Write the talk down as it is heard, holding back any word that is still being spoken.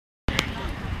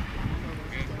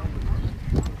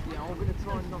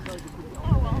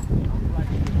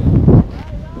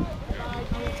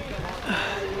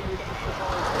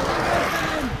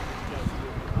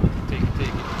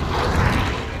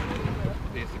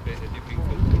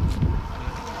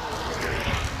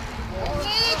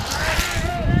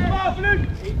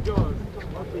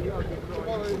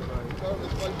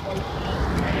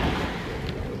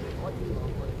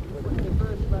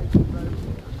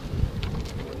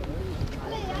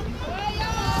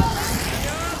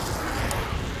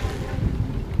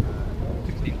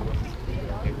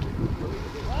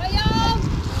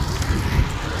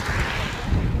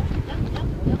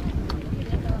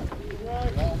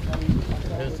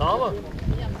Samen.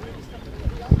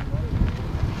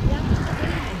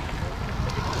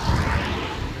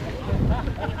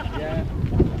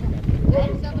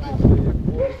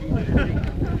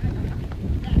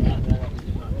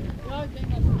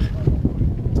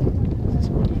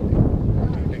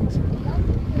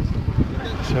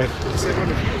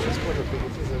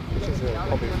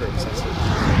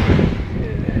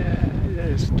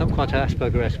 It's not quite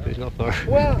Asperger-esque, but it's not far.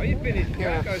 Well,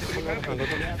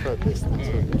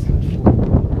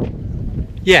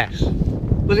 Yes.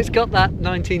 Well, it's got that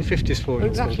 1950s form.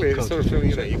 exactly, it's sort of feeling,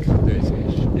 you know, you can do it.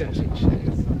 Yes.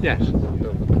 Yes.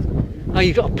 Oh,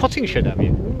 you've got a potting shed, have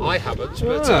you? I haven't,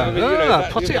 but I mean, you know,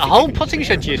 a whole potting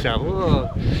shed to yourself. Oh.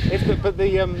 But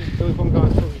there was one guy I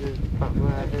was talking to back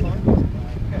there.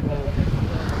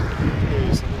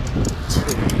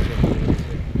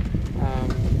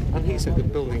 And he said the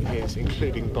building here is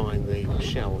including buying the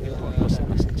shell. It cost him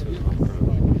less than £2.5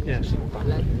 grand. Yes. No.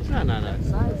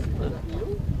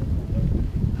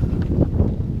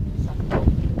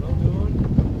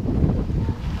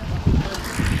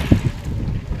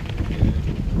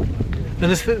 And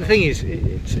the thing is,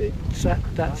 it's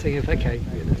that thing of, okay,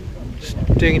 you know,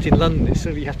 doing it in London, it's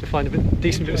sort of, you have to find a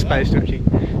decent bit of space to actually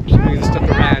just move the stuff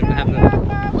around and have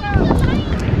the...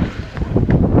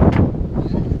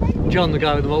 John, the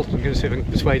guy with the Molten, I'm going to see if I can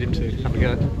persuade him to have a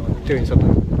go at doing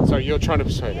something. So you're trying to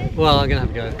persuade him? Well, I'm going to have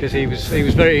a go, because he was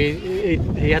very,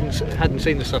 he hadn't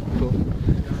seen the stuff before,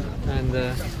 and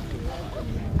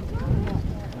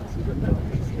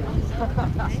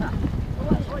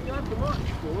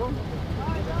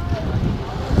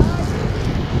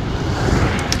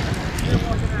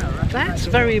that's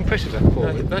very impressive, that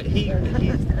Paul. No, he's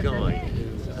the guy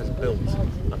who has built,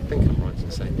 I think I'm right in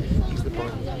saying, he's the guy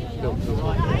who built the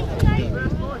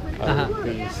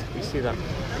you see that?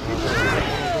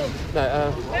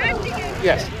 No,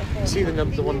 yes, you see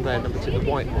the one there, number 2, the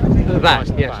white one? At the back,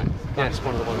 yes. yes. That's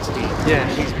one of the ones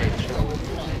he's made sure.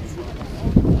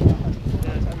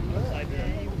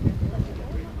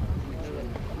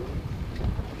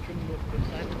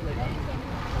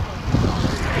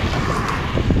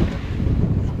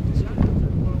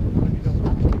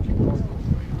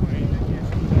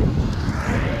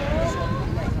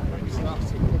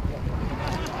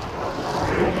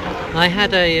 I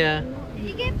had a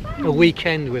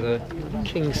weekend with a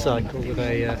king cycle with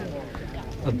a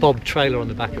bob trailer on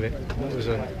the back of it. It was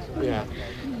a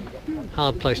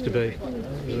hard place to be.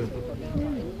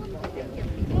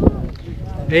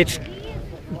 It's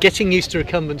getting used to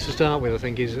recumbents to start with. I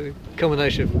think is a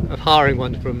combination of hiring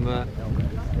one from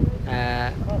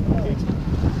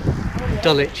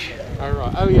Dulwich. Oh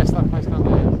right. Oh yes, that place down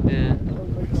there. Yeah.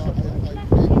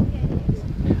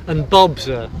 And bobs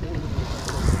are.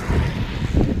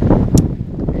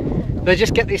 They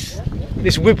just get this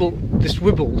wibble,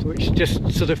 which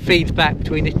just sort of feeds back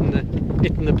between it and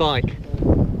the bike.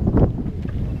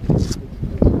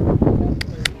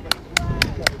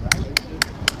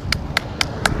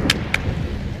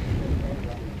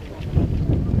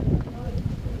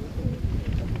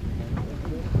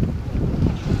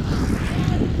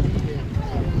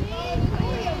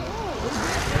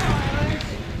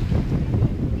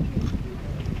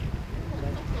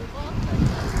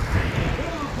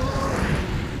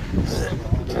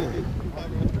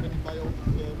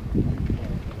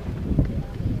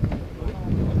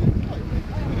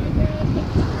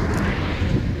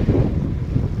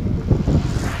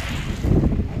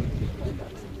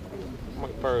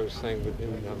 Saying that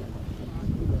in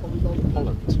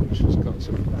Holland, which has got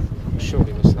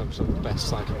surely must have some of the best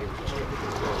cycling infrastructure in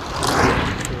the world,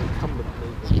 the incumbent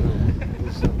movement there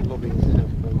is lobbying to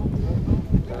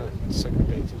have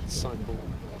segregated cycle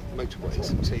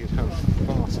motorways, so you'd have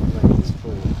vast lanes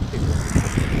for people.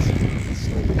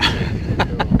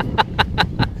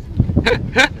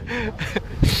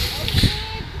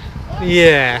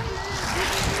 Yeah.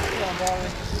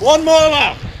 One more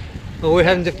lap! Well, we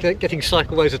haven't getting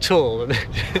cycleways at all. So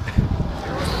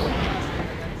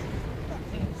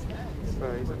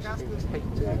he's Take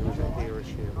to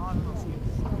Hiroshima.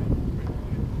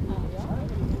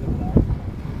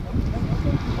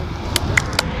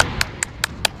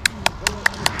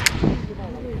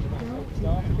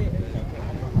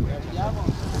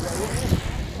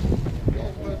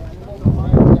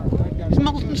 Is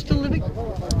Moulton still living?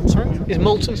 Sorry? Is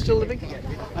Moulton still living?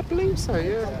 I believe so,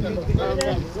 yeah.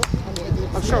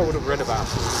 I'm sure I would have read about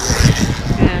it.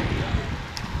 Yeah.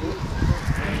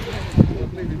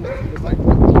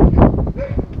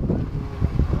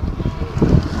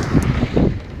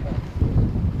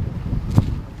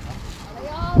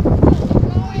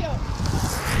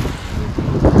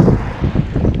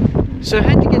 So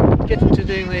how did you get into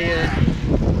doing the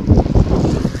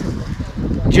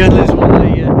journalism?